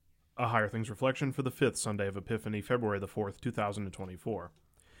A Higher Things Reflection for the 5th Sunday of Epiphany, February the 4th, 2024.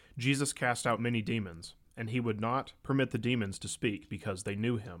 Jesus cast out many demons, and he would not permit the demons to speak because they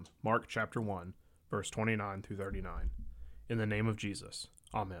knew him. Mark chapter 1, verse 29 through 39. In the name of Jesus.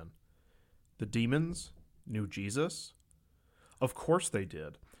 Amen. The demons knew Jesus? Of course they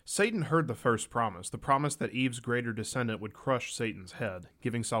did. Satan heard the first promise, the promise that Eve's greater descendant would crush Satan's head,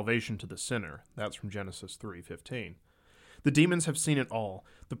 giving salvation to the sinner. That's from Genesis 3:15. The demons have seen it all.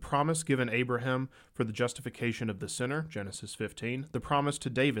 The promise given Abraham for the justification of the sinner, Genesis 15. The promise to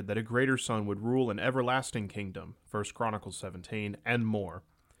David that a greater son would rule an everlasting kingdom, 1 Chronicles 17, and more.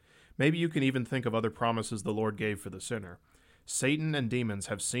 Maybe you can even think of other promises the Lord gave for the sinner. Satan and demons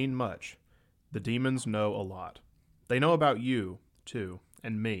have seen much. The demons know a lot. They know about you, too,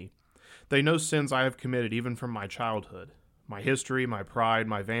 and me. They know sins I have committed even from my childhood. My history, my pride,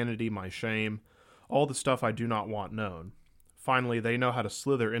 my vanity, my shame, all the stuff I do not want known. Finally, they know how to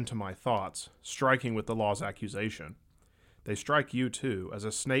slither into my thoughts, striking with the law's accusation. They strike you too, as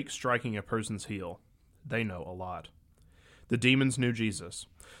a snake striking a person's heel. They know a lot. The demons knew Jesus.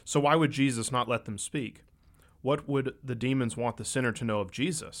 So why would Jesus not let them speak? What would the demons want the sinner to know of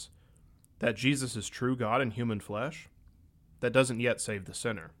Jesus? That Jesus is true God in human flesh? That doesn't yet save the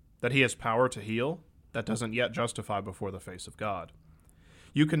sinner. That he has power to heal? That doesn't yet justify before the face of God.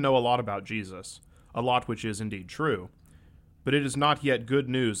 You can know a lot about Jesus, a lot which is indeed true, but it is not yet good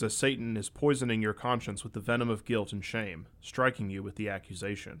news, as Satan is poisoning your conscience with the venom of guilt and shame, striking you with the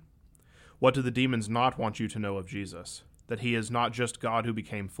accusation. What do the demons not want you to know of Jesus? That he is not just God who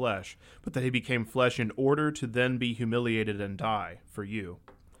became flesh, but that he became flesh in order to then be humiliated and die for you.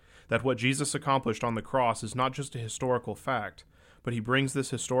 That what Jesus accomplished on the cross is not just a historical fact, but he brings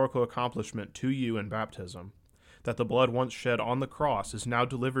this historical accomplishment to you in baptism. That the blood once shed on the cross is now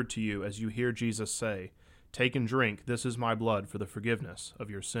delivered to you as you hear Jesus say, "Take and drink, this is my blood for the forgiveness of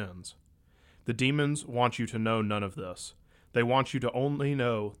your sins." The demons want you to know none of this. They want you to only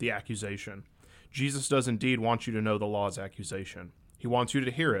know the accusation. Jesus does indeed want you to know the law's accusation. He wants you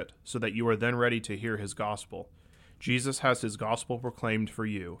to hear it, so that you are then ready to hear his gospel. Jesus has his gospel proclaimed for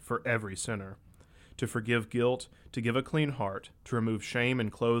you, for every sinner. To forgive guilt, to give a clean heart, to remove shame and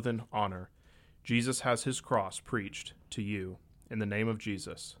clothe in honor. Jesus has his cross preached to you. In the name of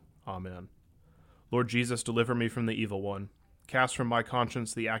Jesus. Amen. Lord Jesus, deliver me from the evil one. Cast from my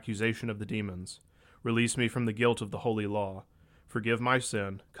conscience the accusation of the demons. Release me from the guilt of the holy law. Forgive my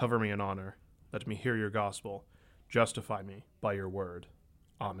sin, cover me in honor. Let me hear your gospel. Justify me by your word.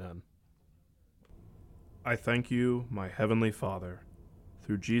 Amen. I thank you, my heavenly Father,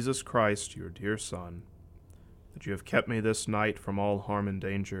 through Jesus Christ, your dear Son, that you have kept me this night from all harm and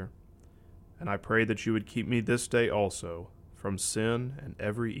danger, and I pray that you would keep me this day also from sin and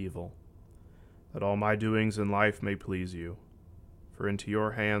every evil, that all my doings in life may please you. For into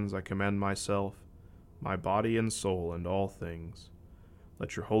your hands I commend myself, my body and soul, and all things.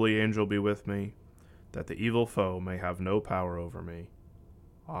 Let your holy angel be with me, that the evil foe may have no power over me.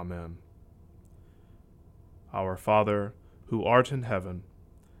 Amen. Our Father, who art in heaven,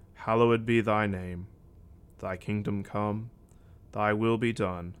 hallowed be thy name. Thy kingdom come, thy will be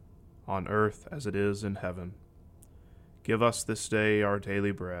done, on earth as it is in heaven. Give us this day our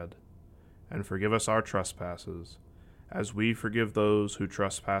daily bread, and forgive us our trespasses, as we forgive those who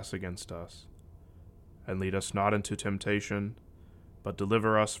trespass against us. And lead us not into temptation, but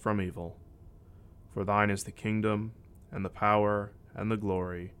deliver us from evil. For thine is the kingdom, and the power, and the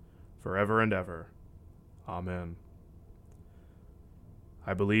glory, forever and ever. Amen.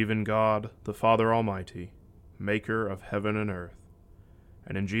 I believe in God, the Father Almighty, maker of heaven and earth,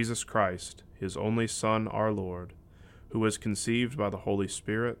 and in Jesus Christ, his only Son, our Lord, who was conceived by the Holy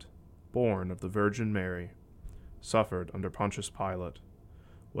Spirit, born of the Virgin Mary, suffered under Pontius Pilate,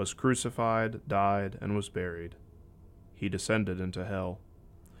 was crucified, died, and was buried. He descended into hell.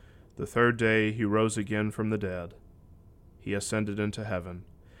 The third day he rose again from the dead. He ascended into heaven,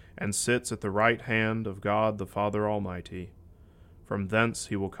 and sits at the right hand of God the Father Almighty. From thence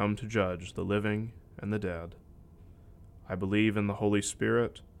he will come to judge the living and the dead. I believe in the Holy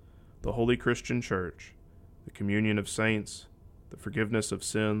Spirit, the holy Christian Church, the communion of saints, the forgiveness of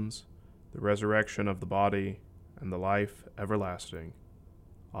sins, the resurrection of the body, and the life everlasting.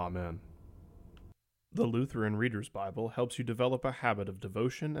 Amen. The Lutheran Reader's Bible helps you develop a habit of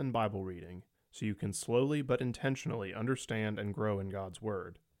devotion and Bible reading, so you can slowly but intentionally understand and grow in God's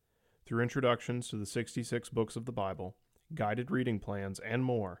Word. Through introductions to the 66 books of the Bible, guided reading plans, and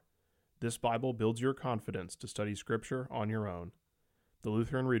more, this Bible builds your confidence to study Scripture on your own. The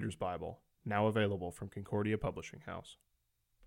Lutheran Reader's Bible, now available from Concordia Publishing House.